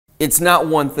It's not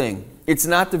one thing. It's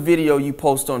not the video you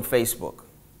post on Facebook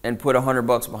and put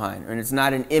 $100 behind, and it's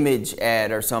not an image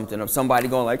ad or something of somebody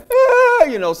going like, ah,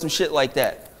 you know, some shit like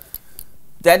that.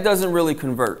 That doesn't really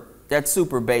convert. That's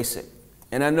super basic.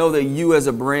 And I know that you as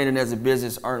a brand and as a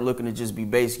business aren't looking to just be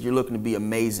basic, you're looking to be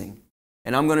amazing.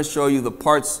 And I'm going to show you the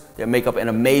parts that make up an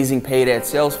amazing paid ad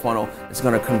sales funnel that's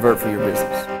going to convert for your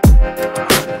business.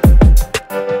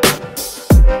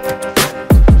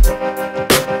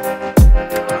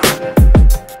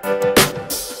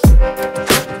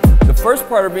 The first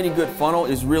part of any good funnel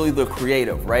is really the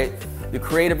creative, right? The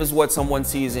creative is what someone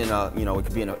sees in a, you know, it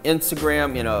could be in an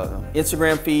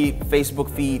Instagram feed, Facebook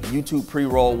feed, YouTube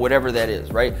pre-roll, whatever that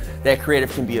is, right? That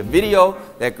creative can be a video,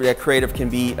 that creative can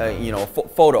be a, you know,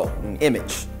 photo, an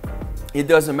image. It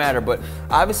doesn't matter, but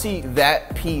obviously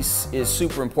that piece is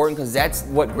super important because that's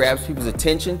what grabs people's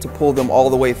attention to pull them all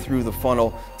the way through the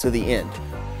funnel to the end.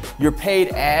 Your paid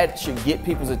ad should get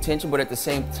people's attention, but at the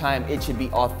same time, it should be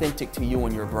authentic to you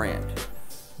and your brand.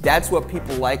 That's what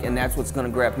people like, and that's what's going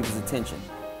to grab people's attention.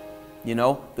 You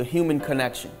know, the human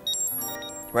connection,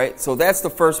 right? So that's the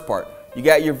first part. You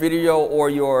got your video or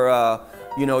your,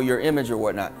 you know, your image or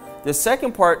whatnot. The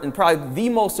second part, and probably the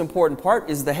most important part,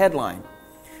 is the headline.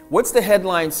 What's the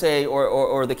headline say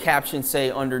or the caption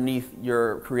say underneath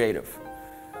your creative,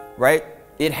 right?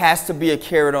 It has to be a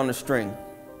carrot on a string.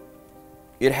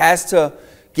 It has to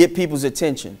get people's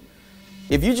attention.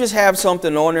 If you just have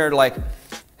something on there like,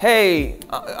 hey,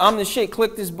 I'm the shit,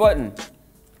 click this button,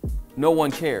 no one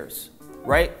cares,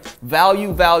 right?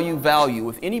 Value, value, value.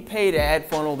 With any paid ad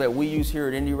funnel that we use here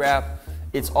at INDIRAP,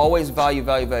 it's always value,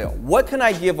 value, value. What can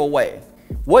I give away?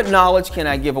 What knowledge can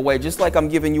I give away? Just like I'm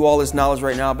giving you all this knowledge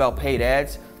right now about paid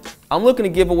ads, I'm looking to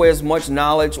give away as much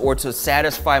knowledge or to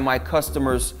satisfy my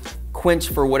customers' quench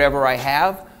for whatever I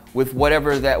have with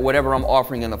whatever I'm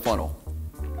offering in the funnel.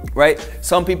 Right?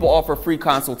 Some people offer free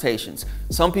consultations.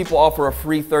 Some people offer a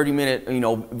free 30-minute, you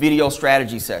know, video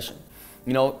strategy session.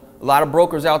 You know, a lot of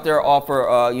brokers out there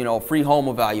offer, you know, free home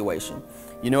evaluation.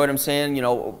 You know what I'm saying? You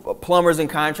know, plumbers and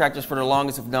contractors for the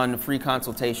longest have done a free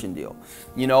consultation deal.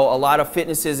 You know, a lot of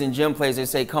fitnesses and gym places, they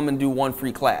say, come and do one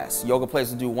free class. Yoga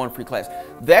places do one free class.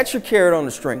 That's your carrot on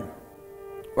the string,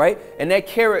 right? And that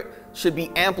carrot should be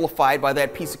amplified by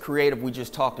that piece of creative we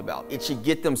just talked about. It should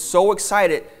get them so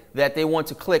excited that they want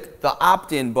to click the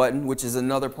opt-in button, which is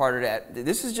another part of that.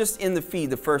 This is just in the feed,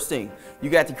 the first thing. You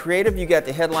got the creative, you got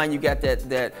the headline, you got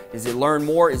that is it learn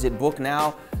more, is it book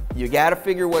now? You got to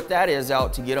figure what that is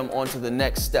out to get them onto the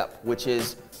next step, which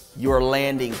is your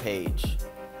landing page.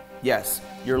 Yes,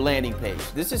 your landing page.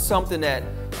 This is something that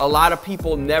a lot of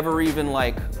people never even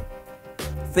like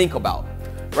think about,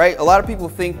 right? A lot of people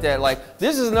think that like,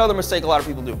 this is another mistake a lot of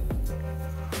people do.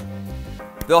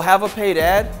 They'll have a paid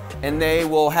ad, and they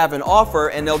will have an offer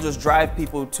and they'll just drive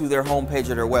people to their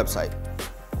homepage or their website.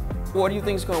 What do you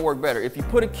think is going to work better? If you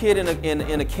put a kid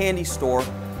in a candy store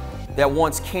that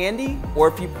wants candy, or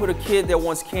if you put a kid that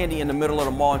wants candy in the middle of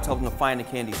the mall and tell them to find the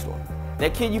candy store?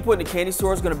 That kid you put in the candy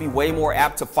store is going to be way more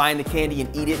apt to find the candy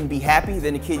and eat it and be happy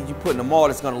than the kid you put in the mall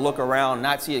that's going to look around,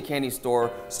 not see a candy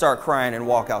store, start crying and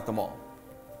walk out the mall.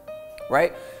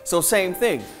 Right? So same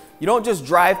thing. You don't just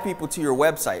drive people to your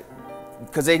website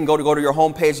because they can go to your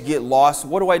homepage, get lost.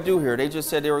 What do I do here? They just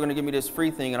said they were going to give me this free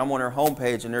thing and I'm on their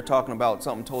homepage and they're talking about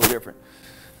something totally different.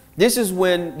 This is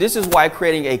why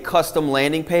creating a custom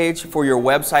landing page for your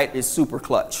website is super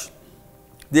clutch.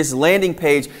 This landing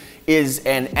page is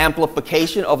an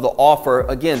amplification of the offer,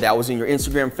 again, that was in your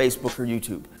Instagram, Facebook, or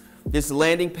YouTube. This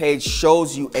landing page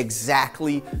shows you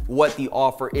exactly what the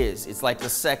offer is. It's like the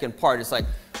second part. It's like,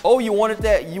 oh, you wanted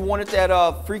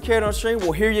that free carrot on a string?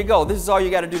 Well, here you go. This is all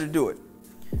you got to do to do it.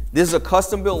 This is a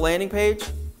custom-built landing page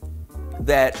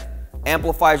that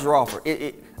amplifies your offer.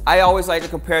 I always like to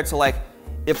compare it to like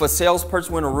if a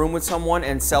salesperson were in a room with someone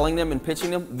and selling them and pitching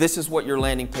them, this is what your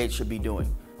landing page should be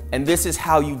doing. And this is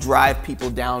how you drive people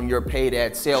down your paid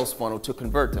ad sales funnel to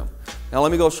convert them. Now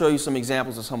let me go show you some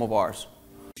examples of some of ours.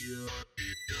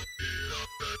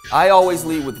 I always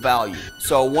lead with value.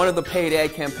 So one of the paid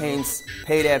ad campaigns,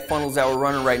 paid ad funnels that we're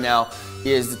running right now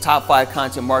is the top 5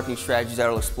 content marketing strategies that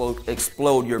will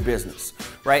explode your business,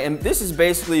 right? And this is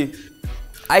basically,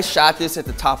 I shot this at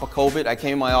the top of COVID. I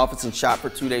came in my office and shot for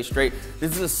 2 days straight.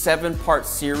 This is a 7-part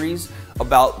series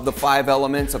about the 5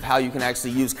 elements of how you can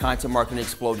actually use content marketing to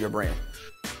explode your brand.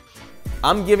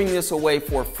 I'm giving this away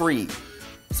for free.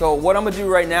 So what I'm going to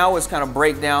do right now is kind of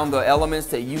break down the elements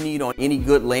that you need on any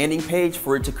good landing page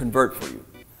for it to convert for you.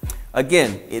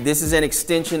 Again, this is an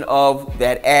extension of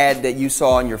that ad that you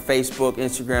saw on your Facebook,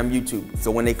 Instagram, YouTube.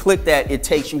 So when they click that, it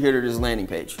takes you here to this landing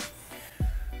page.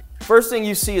 First thing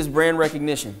you see is brand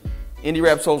recognition.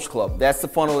 INDIRAP Social Club. That's the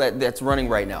funnel that's running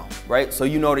right now, right? So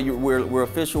you know that we're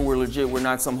official, we're legit, we're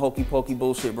not some hokey pokey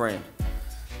bullshit brand.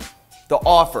 The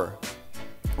offer,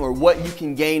 or what you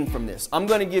can gain from this. I'm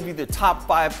gonna give you the top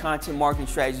 5 content marketing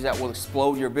strategies that will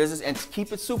explode your business and to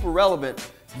keep it super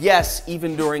relevant, yes,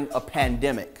 even during a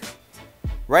pandemic,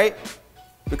 right?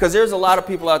 Because there's a lot of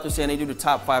people out there saying they do the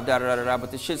top 5,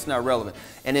 but this shit's not relevant.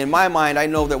 And in my mind, I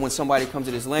know that when somebody comes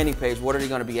to this landing page, what are they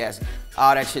gonna be asking?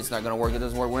 Oh, that shit's not gonna work, it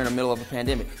doesn't work, we're in the middle of a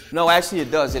pandemic. No, actually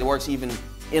it does, it works even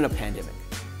in a pandemic.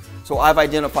 So I've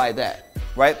identified that,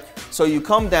 right? So you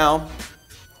come down,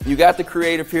 you got the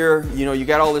creative here, you know, you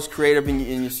got all this creative and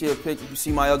you see a picture, you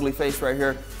see my ugly face right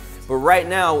here. But right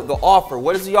now, the offer,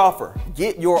 what is the offer?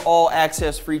 Get your all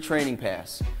access free training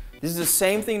pass. This is the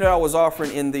same thing that I was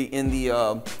offering in the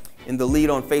lead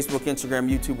on Facebook,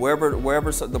 Instagram, YouTube,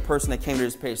 wherever the person that came to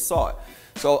this page saw it.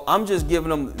 So I'm just giving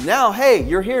them, now, hey,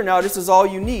 you're here now, this is all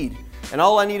you need. And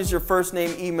all I need is your first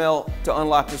name, email to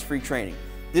unlock this free training.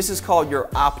 This is called your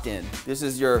opt-in. This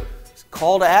is your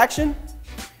call to action.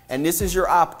 And this is your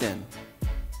opt-in.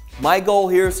 My goal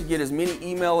here is to get as many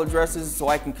email addresses so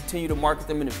I can continue to market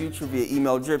them in the future via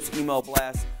email drips, email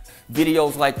blasts,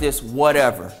 videos like this,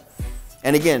 whatever.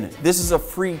 And again, this is a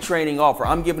free training offer.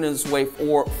 I'm giving this away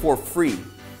for free.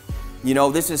 You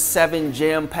know, this is 7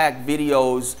 jam-packed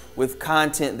videos with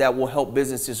content that will help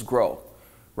businesses grow,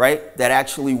 right? That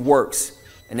actually works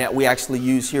and that we actually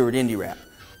use here at INDIRAP.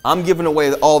 I'm giving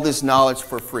away all this knowledge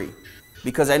for free,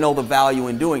 because I know the value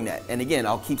in doing that. And again,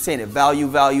 I'll keep saying it, value,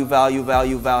 value, value,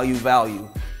 value, value, value.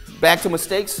 Back to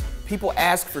mistakes, people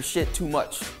ask for shit too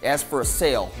much. Ask for a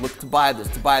sale, look to buy this,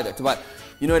 to buy that, to buy.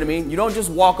 You know what I mean? You don't just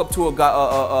walk up to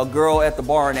a girl at the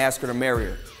bar and ask her to marry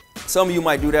her. Some of you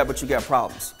might do that, but you got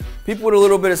problems. People with a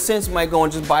little bit of sense might go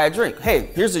and just buy a drink. Hey,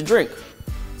 here's a drink.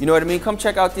 You know what I mean? Come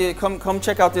check out this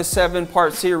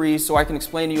 7-part series so I can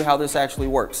explain to you how this actually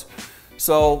works.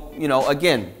 So, you know,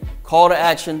 again, call to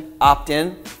action,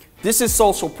 opt-in. This is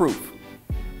social proof.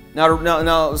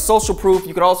 Now, social proof,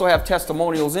 you could also have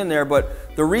testimonials in there,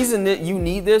 but the reason that you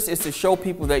need this is to show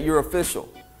people that you're official,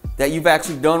 that you've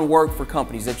actually done work for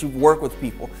companies, that you've worked with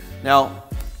people. Now,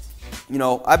 you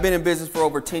know, I've been in business for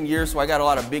over 10 years, so I got a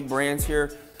lot of big brands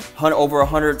here, over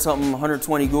 100-something,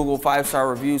 120 Google 5-star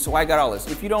reviews, so I got all this.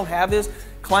 If you don't have this,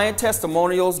 client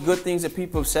testimonials, good things that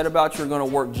people have said about you are going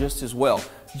to work just as well.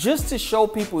 Just to show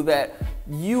people that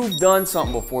you've done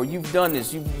something before, you've done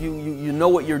this, you know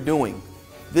what you're doing.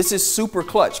 This is super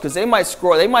clutch, because they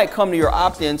might come to your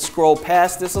opt-in, scroll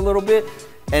past this a little bit,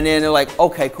 and then they're like,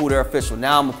 okay, cool, they're official.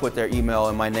 Now I'm gonna put their email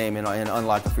and my name and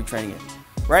unlock the free training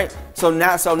in, right? So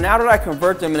now that I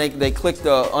convert them and they click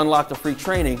the unlock the free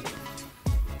training,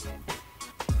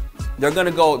 they're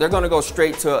gonna go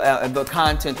straight to the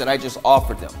content that I just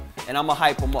offered them. And I'm gonna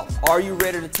hype them up. Are you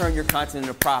ready to turn your content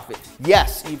into profit?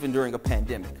 Yes, even during a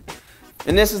pandemic.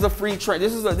 And this is a free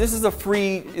this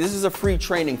is a free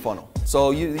training funnel.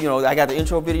 So you know, I got the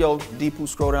intro video. Deepu,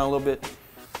 scroll down a little bit.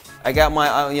 I got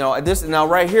my you know, this now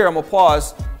right here. I'm gonna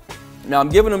pause. Now I'm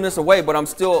giving them this away, but I'm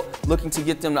still looking to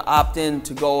get them to opt in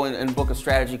to go and book a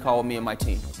strategy call with me and my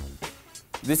team.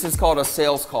 This is called a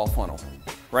sales call funnel,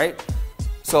 right?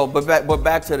 So, but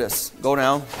back to this. Go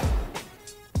down.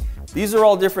 These are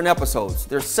all different episodes.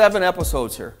 There's 7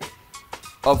 episodes here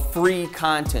of free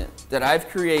content that I've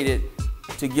created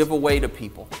to give away to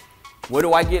people. What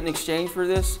do I get in exchange for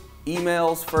this?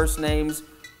 Emails, first names,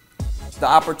 the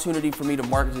opportunity for me to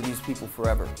market to these people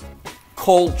forever.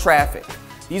 Cold traffic.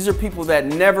 These are people that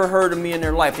never heard of me in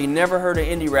their life. They never heard of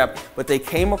INDIRAP, but they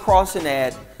came across an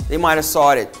ad. They might have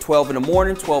saw it at 12 in the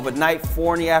morning, 12 at night,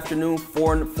 4 in the afternoon,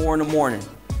 4 in the morning.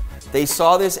 They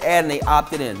saw this ad and they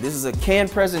opted in. This is a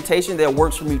canned presentation that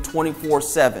works for me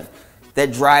 24/7.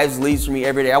 That drives leads for me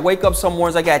every day. I wake up some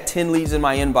mornings, I got 10 leads in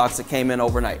my inbox that came in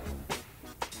overnight.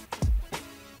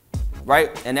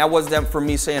 Right? And that wasn't for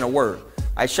me saying a word.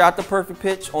 I shot the perfect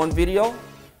pitch on video,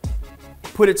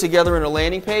 put it together in a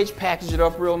landing page, packaged it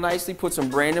up real nicely, put some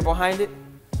branding behind it,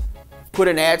 put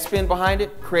an ad spin behind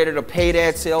it, created a paid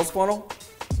ad sales funnel,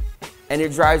 and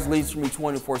it drives leads for me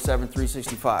 24/7,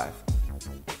 365.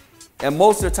 And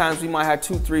most of the times we might have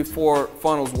 2, 3, 4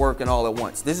 funnels working all at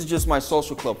once. This is just my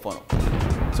social club funnel.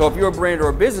 So if you're a brand or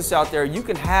a business out there, you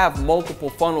can have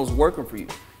multiple funnels working for you.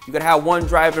 You could have one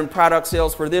driving product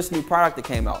sales for this new product that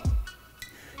came out.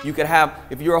 You could have,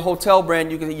 if you're a hotel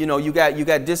brand, you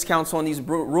got discounts on these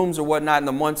rooms or whatnot in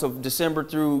the months of December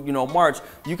through March.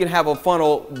 You can have a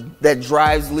funnel that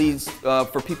drives leads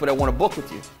for people that want to book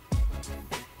with you.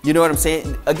 You know what I'm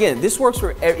saying? Again, this works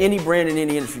for any brand in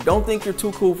any industry. Don't think you're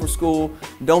too cool for school.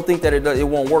 Don't think that it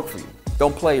won't work for you.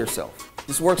 Don't play yourself.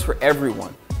 This works for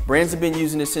everyone. Brands have been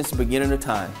using this since the beginning of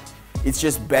time. it's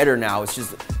just better now. It's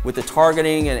just with the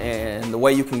targeting and the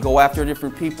way you can go after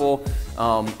different people,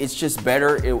 it's just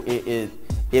better.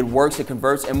 It works, it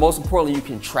converts, and most importantly, you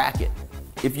can track it.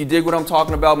 If you dig what I'm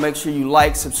talking about, make sure you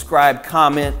like, subscribe,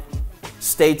 comment.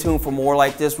 Stay tuned for more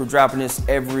like this. We're dropping this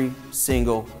every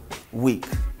single week.